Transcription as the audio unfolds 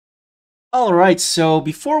All right, so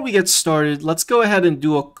before we get started, let's go ahead and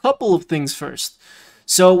do a couple of things first.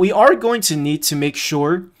 So we are going to need to make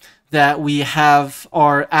sure that we have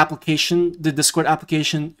our application, the Discord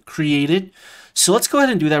application created. So let's go ahead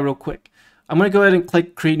and do that real quick. I'm going to go ahead and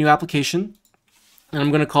click create new application. And I'm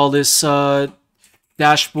going to call this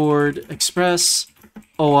Dashboard Express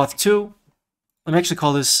OAuth 2. Let me actually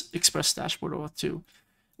call this Express Dashboard OAuth 2.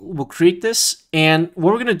 We'll create this. And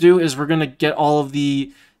what we're going to do is we're going to get all of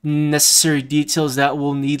the necessary details that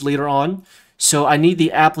we'll need later on. So I need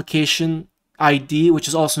the application ID, which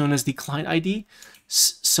is also known as the client ID.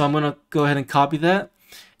 So I'm going to go ahead and copy that.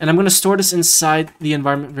 And I'm going to store this inside the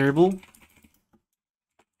environment variable.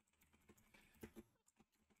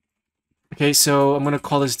 Okay, so I'm going to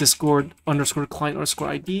call this Discord underscore client underscore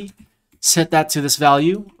ID. Set that to this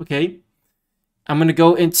value. Okay. I'm going to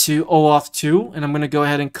go into OAuth 2 and I'm going to go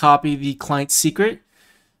ahead and copy the client secret.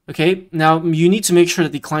 Okay, now you need to make sure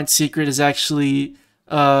that the client secret is actually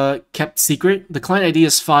kept secret. The client ID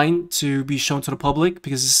is fine to be shown to the public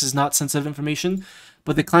because this is not sensitive information,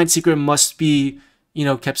 but the client secret must be,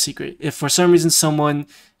 kept secret. If for some reason someone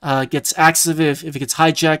gets access, if it gets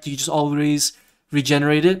hijacked, you just always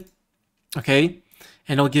regenerate it. Okay,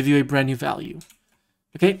 and it'll give you a brand new value.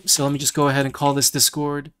 Okay, so let me just go ahead and call this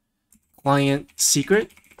Discord client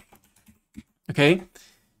secret. Okay.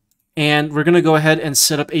 And we're going to go ahead and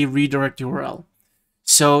set up a redirect URL.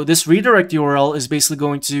 So this redirect URL is basically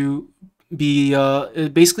going to be,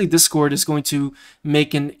 basically Discord is going to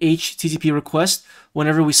make an HTTP request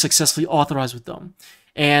whenever we successfully authorize with them.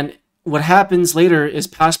 And what happens later is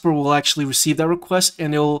Passport will actually receive that request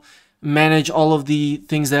and it'll manage all of the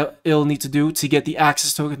things that it'll need to do to get the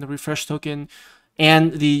access token, the refresh token,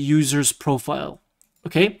 and the user's profile.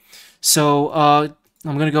 Okay, so I'm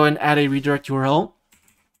going to go ahead and add a redirect URL.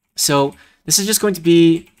 So this is just going to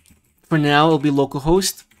be, for now, it'll be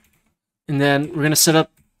localhost. And then we're going to set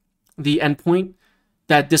up the endpoint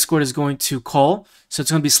that Discord is going to call. So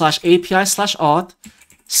it's going to be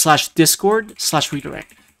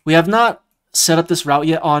 /API/auth/Discord/redirect. We have not set up this route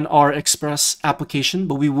yet on our Express application,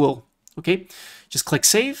 but we will. Okay, just click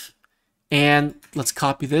save. And let's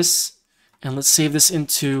copy this. And let's save this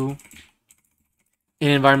into an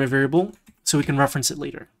environment variable so we can reference it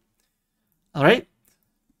later. All right.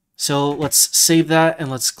 So let's save that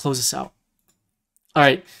and let's close this out. All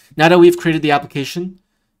right, now that we've created the application,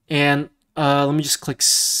 and let me just click,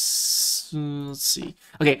 let's see.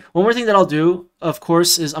 Okay, one more thing that I'll do, of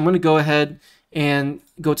course, is I'm going to go ahead and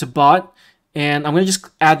go to bot, and I'm going to just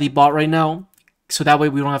add the bot right now, so that way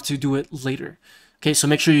we don't have to do it later. Okay, so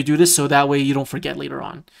make sure you do this so that way you don't forget later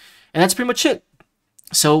on. And that's pretty much it.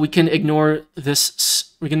 So we can ignore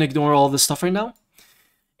this, we can ignore all this stuff right now.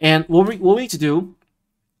 And what we need to do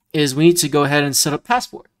is we need to go ahead and set up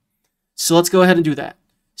Passport. So let's go ahead and do that.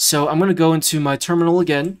 So I'm going to go into my terminal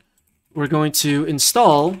again. We're going to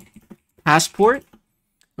install Passport.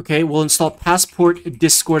 Okay, we'll install Passport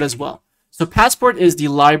Discord as well. So Passport is the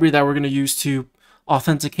library that we're going to use to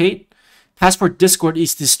authenticate. Passport Discord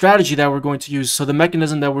is the strategy that we're going to use. So the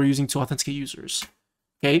mechanism that we're using to authenticate users.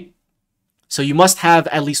 Okay, so you must have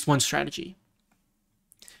at least one strategy.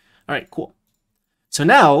 All right, cool. So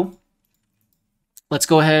now let's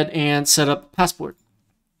go ahead and set up Passport.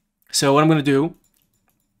 So what I'm going to do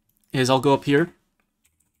is I'll go up here.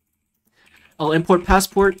 I'll import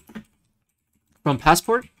Passport from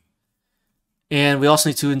Passport. And we also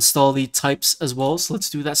need to install the types as well. So let's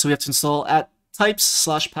do that. So we have to install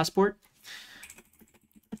 @types/passport.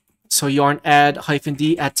 So yarn add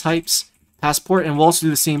 -d @types passport. And we'll also do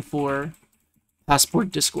the same for Passport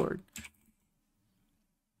Discord.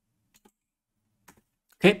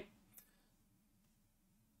 Okay.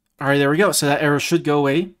 All right, there we go. So that error should go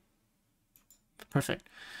away. Perfect.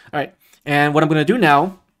 All right. And what I'm going to do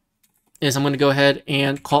now is I'm going to go ahead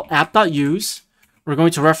and call app.use. We're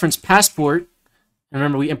going to reference Passport. And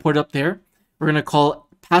remember, we imported up there. We're going to call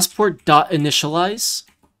passport.initialize.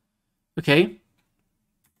 Okay.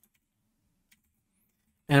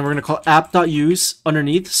 And we're going to call app.use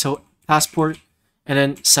underneath. So Passport and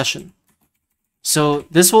then session. So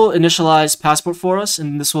this will initialize Passport for us.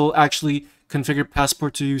 And this will actually configure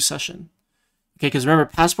Passport to use session. Okay, because remember,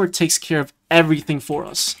 Passport takes care of everything for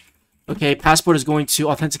us. Okay, Passport is going to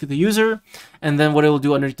authenticate the user, and then what it will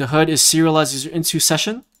do underneath the hood is serialize user into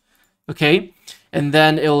session. Okay, and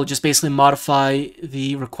then it will just basically modify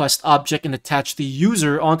the request object and attach the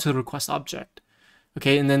user onto the request object.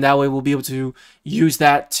 Okay, and then that way we'll be able to use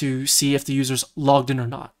that to see if the user's logged in or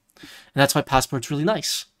not. And that's why Passport's really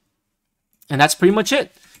nice. And that's pretty much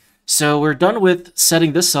it. So we're done with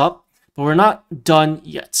setting this up. But we're not done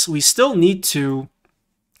yet. So we still need to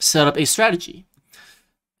set up a strategy.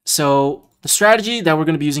 So the strategy that we're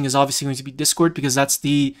going to be using is obviously going to be Discord, because that's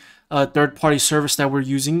the third-party service that we're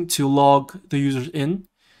using to log the users in.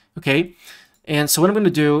 Okay, and so what I'm going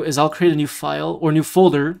to do is I'll create a new file or new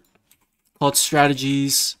folder called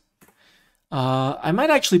strategies. I might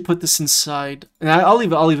actually put this inside, and I'll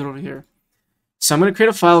leave it over here. So I'm going to create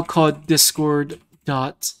a file called discord.ts.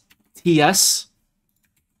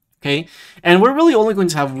 Okay, and we're really only going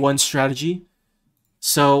to have one strategy.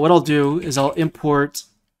 So what I'll do is I'll import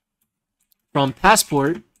from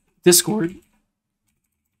passport Discord.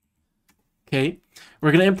 Okay,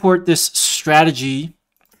 we're going to import this strategy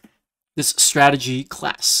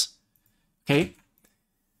class. Okay,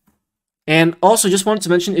 and also just wanted to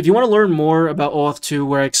mention, if you want to learn more about OAuth 2,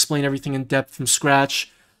 where I explain everything in depth from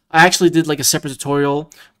scratch, I actually did like a separate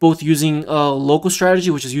tutorial, both using a local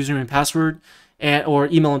strategy, which is username and password, or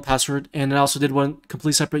email and password, and I also did one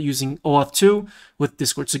completely separate using OAuth 2 with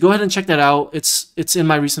Discord. So go ahead and check that out. It's in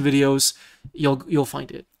my recent videos. You'll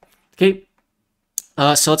find it. Okay.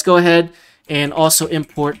 So let's go ahead and also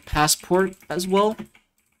import passport as well.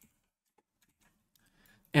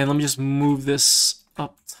 And let me just move this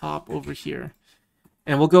up top over here.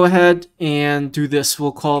 And we'll go ahead and do this.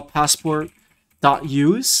 We'll call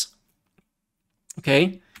passport.use.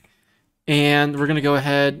 Okay. And we're going to go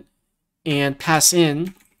ahead and pass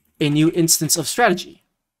in a new instance of strategy.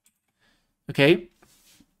 Okay.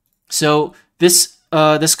 So this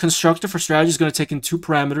constructor for strategy is going to take in two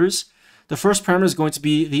parameters. The first parameter is going to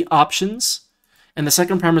be the options, and the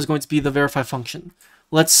second parameter is going to be the verify function.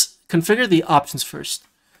 Let's configure the options first.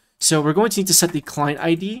 So we're going to need to set the client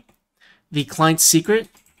ID, the client secret,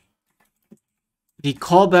 the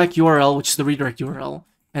callback URL, which is the redirect URL,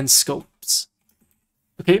 and scopes.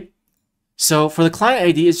 Okay. So for the client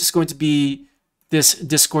ID, it's just going to be this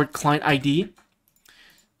Discord client ID.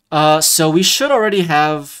 So we should already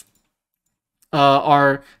have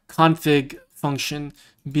our config function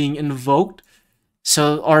being invoked.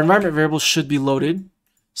 So our environment variables should be loaded.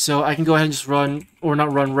 So I can go ahead and just run, or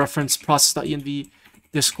not run, reference process.env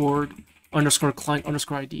Discord _client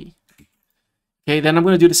 _ID. Okay, then I'm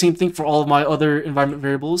going to do the same thing for all of my other environment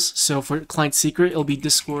variables. So for client secret, it'll be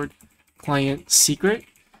Discord client secret.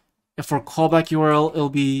 And for callback URL, it'll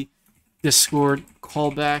be Discord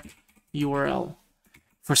callback URL.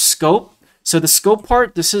 For scope, so the scope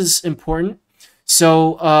part, this is important.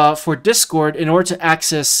 So for Discord, in order to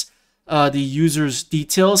access the user's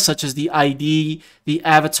details, such as the ID, the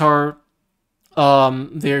avatar,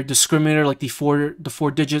 their discriminator, like the four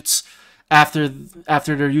digits after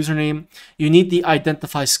their username, you need the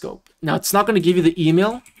identify scope. Now, it's not going to give you the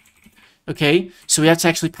email. Okay, so we have to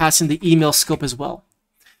actually pass in the email scope as well.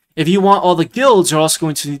 If you want all the guilds, you're also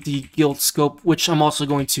going to need the guild scope, which I'm also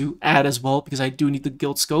going to add as well, because I do need the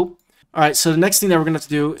guild scope. All right, so the next thing that we're going to have to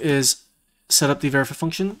do is set up the verify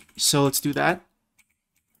function. So let's do that.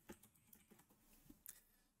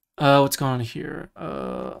 What's going on here?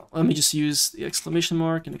 Let me just use the exclamation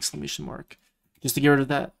mark and exclamation mark just to get rid of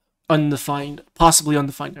that undefined, possibly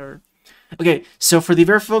undefined error. Okay, so for the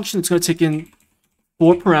verify function, it's going to take in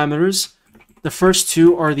 4 parameters. The first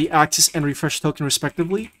 2 are the access and refresh token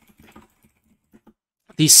respectively.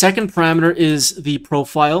 The second parameter is the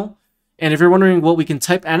profile. And if you're wondering what we can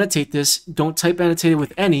type annotate this, don't type annotate it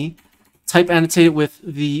with any. Type annotate it with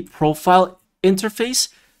the profile interface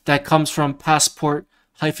that comes from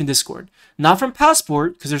passport-discord. Not from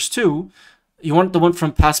passport, because there's 2. You want the one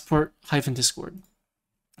from passport-discord.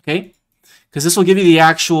 Okay? Because this will give you the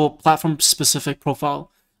actual platform-specific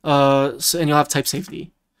profile. And you'll have type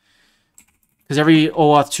safety. Because every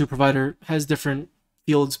OAuth 2 provider has different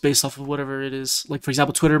fields based off of whatever it is. Like, for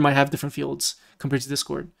example, Twitter might have different fields compared to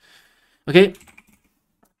Discord. Okay?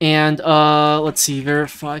 And let's see,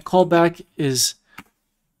 verify callback is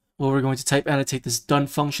what we're going to type annotate this done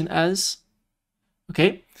function as.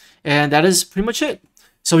 Okay? And that is pretty much it.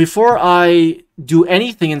 So before I do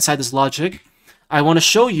anything inside this logic, I want to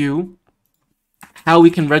show you how we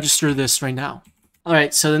can register this right now. All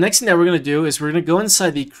right, so the next thing that we're going to do is we're going to go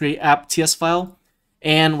inside the create app TS file,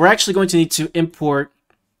 and we're actually going to need to import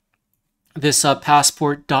this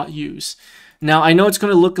passport.use. Now, I know it's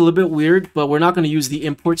going to look a little bit weird, but we're not going to use the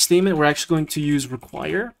import statement. We're actually going to use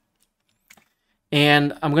require.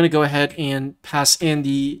 And I'm going to go ahead and pass in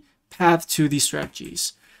the path to these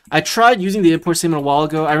strategies. I tried using the import statement a while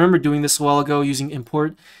ago. I remember doing this a while ago using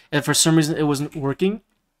import, and for some reason it wasn't working.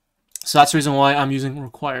 So that's the reason why I'm using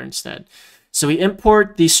require instead. So we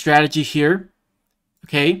import the strategy here,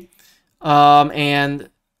 okay? And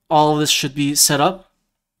all of this should be set up.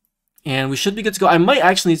 And we should be good to go. I might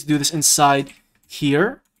actually need to do this inside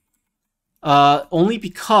here. Only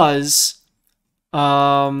because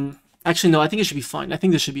Actually, no, I think it should be fine. I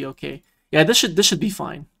think this should be okay. Yeah, this should be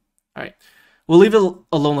fine. All right, we'll leave it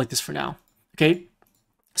alone like this for now. Okay,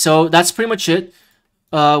 so that's pretty much it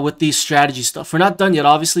with the strategy stuff. We're not done yet,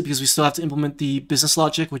 obviously, because we still have to implement the business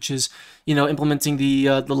logic, which is, you know, implementing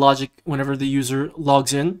the logic whenever the user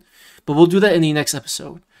logs in. But we'll do that in the next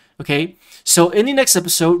episode. Okay, so in the next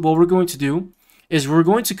episode, what we're going to do is we're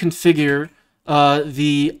going to configure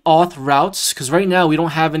the auth routes, because right now we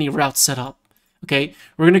don't have any routes set up. Okay,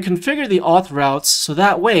 we're going to configure the auth routes so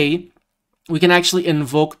that way we can actually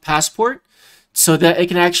invoke Passport so that it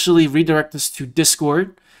can actually redirect us to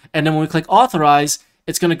Discord. And then when we click authorize,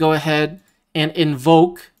 it's going to go ahead and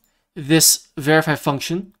invoke this verify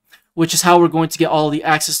function, which is how we're going to get all the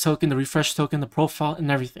access token, the refresh token, the profile, and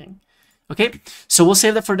everything. Okay, so we'll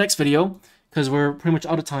save that for the next video because we're pretty much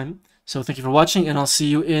out of time. So thank you for watching, and I'll see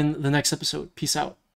you in the next episode. Peace out.